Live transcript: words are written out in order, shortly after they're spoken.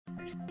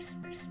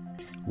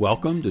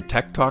Welcome to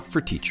Tech Talk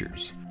for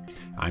Teachers.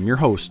 I'm your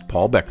host,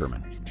 Paul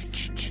Beckerman.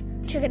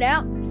 Check it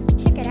out.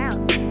 Check it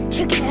out.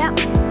 Check it out.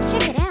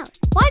 Check it out.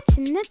 What's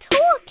in the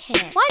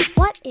toolkit?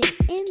 What is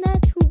in the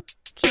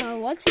toolkit?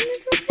 What's in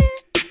the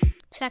toolkit?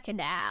 Check it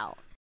out.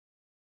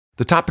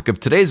 The topic of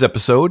today's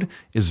episode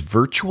is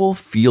virtual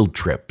field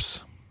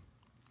trips.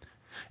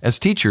 As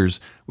teachers,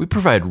 we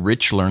provide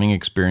rich learning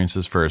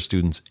experiences for our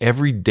students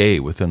every day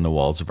within the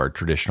walls of our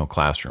traditional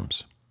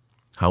classrooms.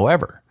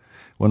 However,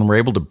 when we're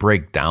able to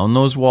break down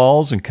those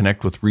walls and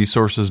connect with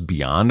resources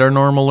beyond our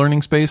normal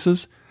learning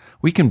spaces,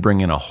 we can bring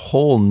in a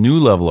whole new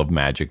level of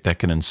magic that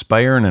can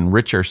inspire and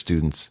enrich our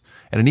students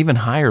at an even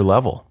higher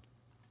level.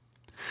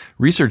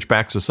 Research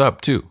backs us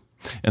up, too,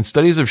 and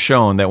studies have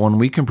shown that when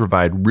we can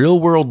provide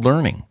real-world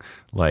learning,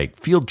 like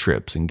field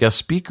trips and guest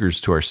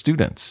speakers to our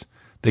students,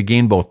 they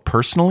gain both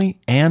personally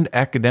and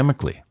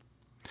academically.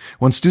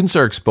 When students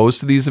are exposed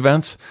to these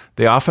events,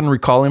 they often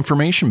recall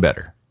information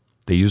better.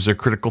 They use their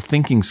critical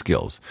thinking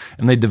skills,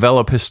 and they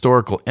develop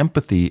historical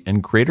empathy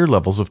and greater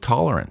levels of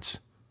tolerance.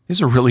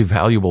 These are really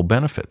valuable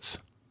benefits.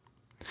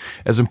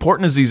 As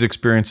important as these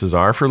experiences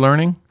are for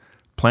learning,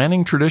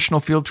 planning traditional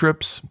field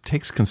trips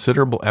takes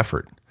considerable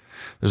effort.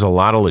 There's a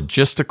lot of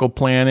logistical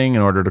planning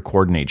in order to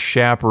coordinate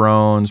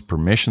chaperones,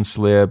 permission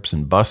slips,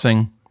 and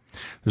busing.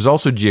 There's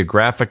also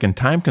geographic and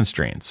time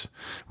constraints,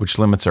 which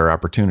limits our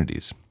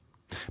opportunities.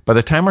 By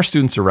the time our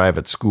students arrive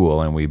at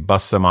school and we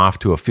bus them off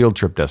to a field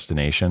trip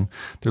destination,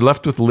 they're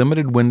left with a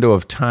limited window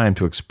of time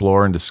to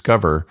explore and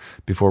discover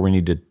before we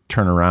need to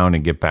turn around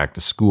and get back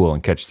to school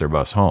and catch their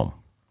bus home.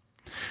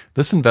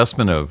 This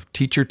investment of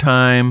teacher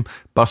time,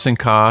 busing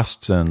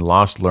costs, and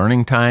lost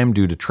learning time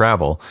due to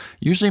travel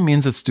usually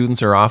means that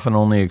students are often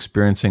only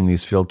experiencing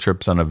these field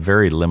trips on a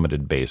very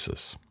limited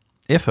basis,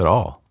 if at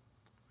all.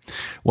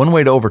 One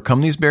way to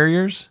overcome these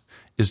barriers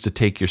is to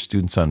take your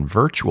students on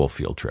virtual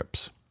field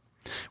trips.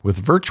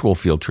 With virtual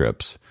field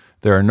trips,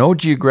 there are no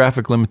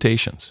geographic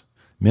limitations,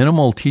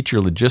 minimal teacher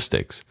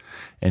logistics,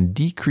 and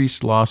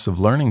decreased loss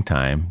of learning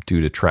time due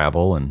to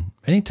travel, and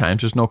many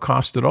times there's no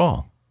cost at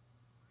all.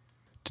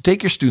 To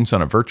take your students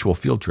on a virtual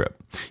field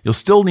trip, you'll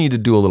still need to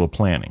do a little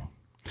planning.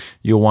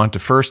 You'll want to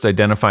first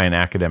identify an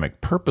academic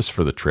purpose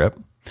for the trip,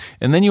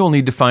 and then you will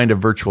need to find a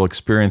virtual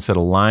experience that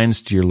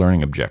aligns to your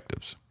learning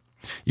objectives.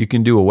 You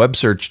can do a web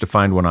search to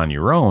find one on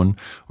your own,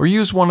 or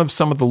use one of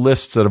some of the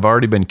lists that have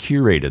already been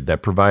curated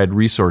that provide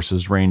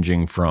resources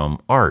ranging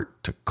from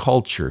art to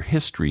culture,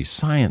 history,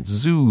 science,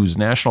 zoos,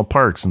 national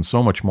parks, and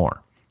so much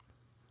more.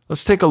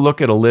 Let's take a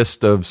look at a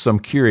list of some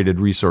curated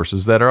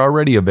resources that are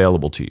already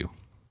available to you.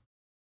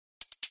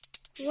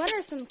 What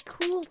are some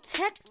cool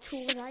tech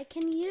tools I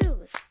can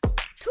use?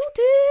 2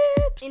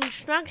 tips.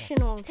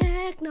 Instructional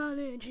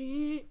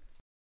technology.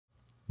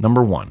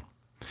 Number 1.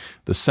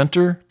 The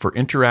Center for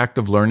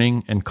Interactive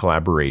Learning and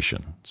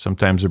Collaboration,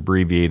 sometimes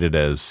abbreviated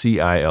as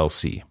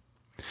CILC.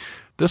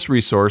 This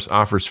resource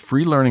offers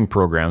free learning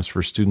programs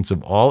for students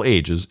of all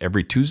ages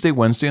every Tuesday,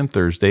 Wednesday, and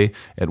Thursday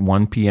at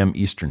 1 p.m.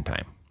 Eastern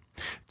Time.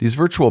 These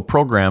virtual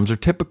programs are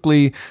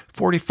typically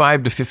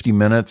 45 to 50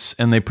 minutes,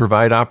 and they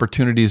provide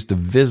opportunities to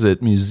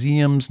visit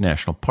museums,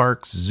 national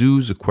parks,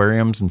 zoos,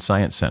 aquariums, and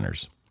science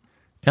centers.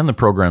 And the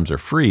programs are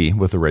free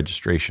with a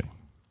registration.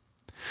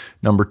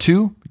 Number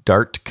 2,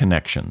 DART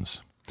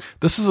Connections.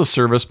 This is a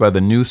service by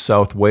the New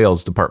South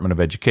Wales Department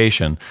of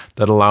Education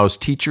that allows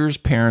teachers,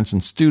 parents,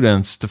 and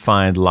students to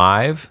find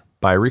live,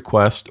 by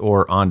request,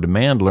 or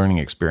on-demand learning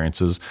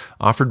experiences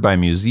offered by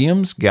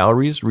museums,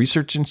 galleries,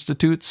 research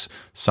institutes,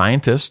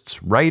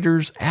 scientists,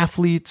 writers,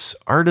 athletes,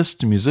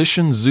 artists,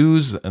 musicians,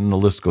 zoos, and the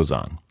list goes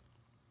on.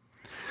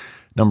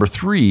 Number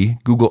 3,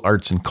 Google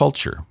Arts and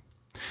Culture.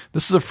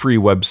 This is a free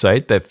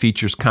website that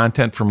features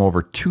content from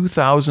over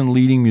 2,000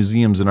 leading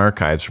museums and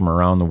archives from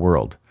around the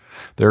world.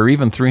 There are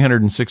even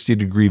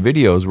 360-degree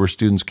videos where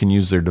students can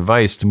use their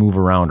device to move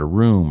around a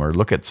room or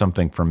look at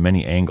something from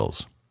many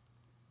angles.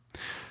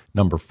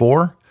 Number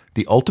 4,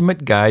 The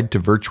Ultimate Guide to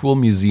Virtual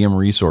Museum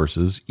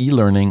Resources,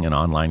 E-Learning, and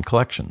Online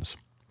Collections.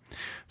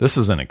 This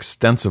is an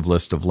extensive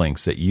list of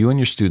links that you and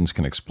your students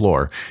can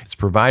explore. It's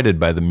provided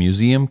by the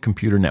Museum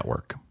Computer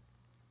Network.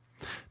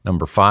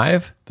 Number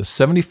 5, The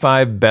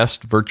 75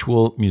 Best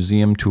Virtual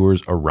Museum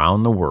Tours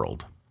Around the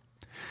World.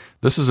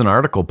 This is an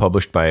article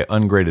published by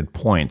Ungraded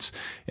Points,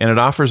 and it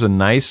offers a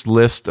nice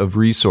list of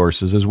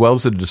resources as well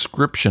as a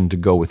description to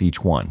go with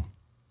each one.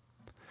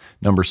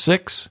 Number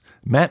 6,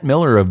 Matt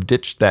Miller of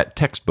Ditch That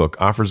Textbook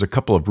offers a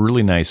couple of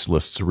really nice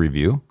lists to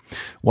review.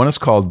 One is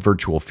called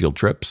Virtual Field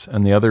Trips,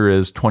 and the other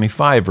is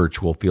 25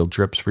 Virtual Field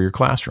Trips for your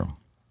classroom.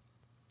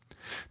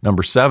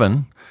 Number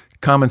 7,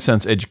 Common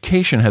Sense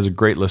Education has a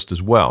great list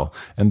as well,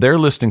 and their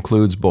list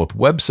includes both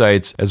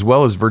websites as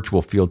well as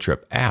virtual field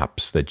trip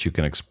apps that you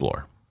can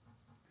explore.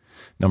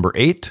 Number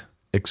 8,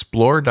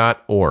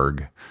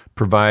 Explore.org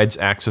provides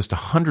access to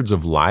hundreds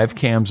of live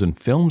cams and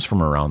films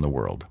from around the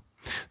world.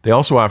 They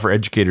also offer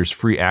educators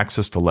free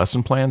access to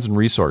lesson plans and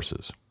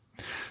resources.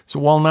 So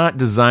while not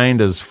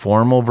designed as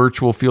formal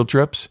virtual field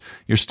trips,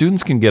 your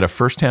students can get a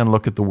first-hand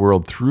look at the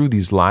world through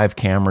these live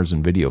cameras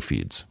and video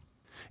feeds.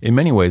 In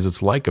many ways,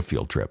 it's like a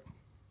field trip.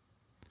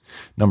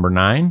 Number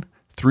 9,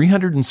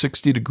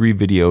 360-degree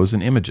videos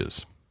and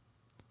images.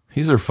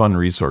 These are fun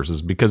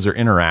resources because they're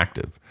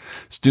interactive.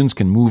 Students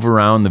can move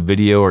around the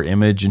video or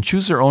image and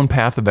choose their own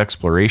path of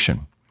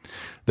exploration.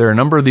 There are a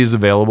number of these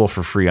available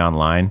for free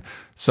online.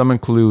 Some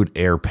include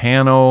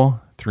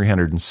AirPano,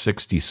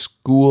 360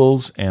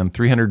 Schools, and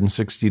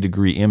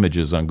 360-degree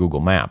images on Google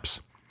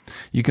Maps.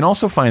 You can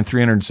also find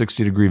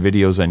 360-degree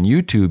videos on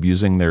YouTube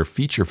using their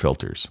feature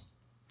filters.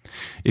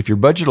 If your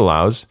budget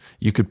allows,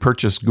 you could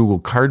purchase Google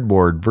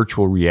Cardboard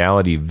virtual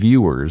reality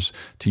viewers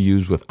to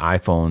use with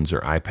iPhones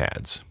or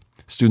iPads.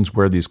 Students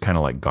wear these kind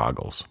of like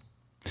goggles.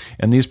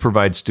 And these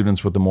provide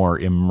students with a more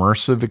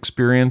immersive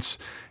experience.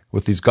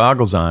 With these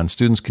goggles on,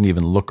 students can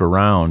even look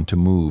around to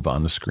move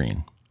on the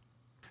screen.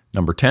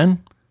 Number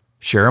 10,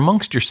 share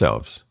amongst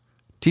yourselves.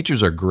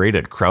 Teachers are great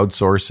at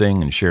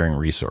crowdsourcing and sharing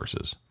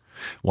resources.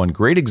 One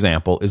great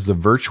example is the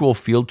Virtual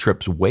Field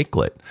Trips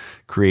Wakelet,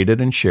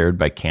 created and shared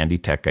by Candy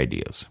Tech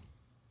Ideas.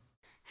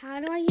 How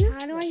do I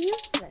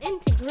use this?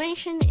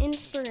 Integration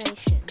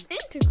inspiration.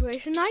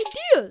 Integration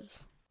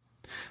ideas.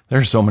 There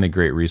are so many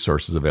great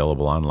resources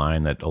available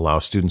online that allow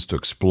students to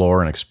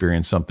explore and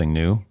experience something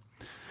new.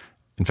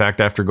 In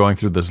fact, after going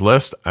through this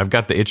list, I've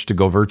got the itch to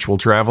go virtual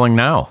traveling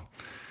now.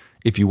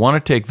 If you want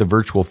to take the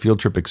virtual field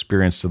trip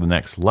experience to the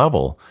next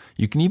level,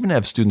 you can even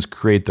have students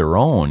create their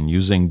own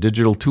using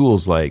digital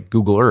tools like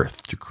Google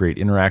Earth to create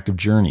interactive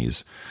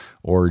journeys,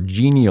 or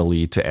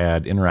Genially to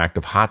add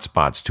interactive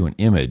hotspots to an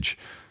image,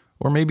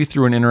 or maybe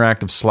through an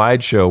interactive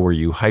slideshow where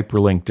you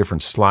hyperlink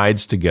different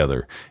slides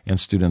together and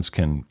students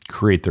can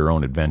create their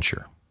own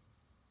adventure.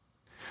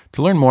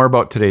 To learn more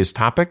about today's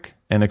topic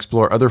and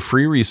explore other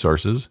free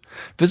resources,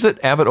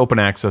 visit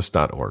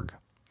avidopenaccess.org.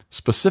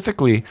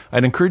 Specifically,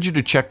 I'd encourage you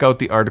to check out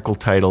the article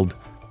titled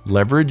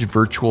Leverage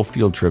Virtual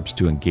Field Trips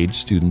to Engage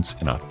Students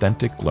in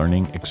Authentic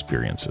Learning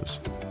Experiences.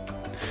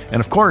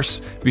 And of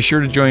course, be sure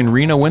to join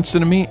Rena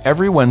Winston and me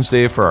every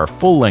Wednesday for our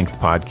full-length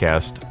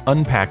podcast,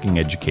 Unpacking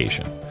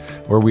Education,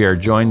 where we are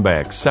joined by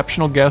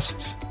exceptional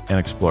guests and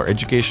explore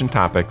education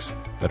topics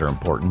that are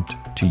important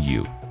to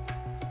you.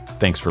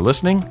 Thanks for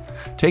listening,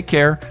 take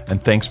care,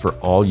 and thanks for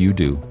all you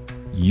do.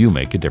 You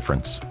make a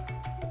difference.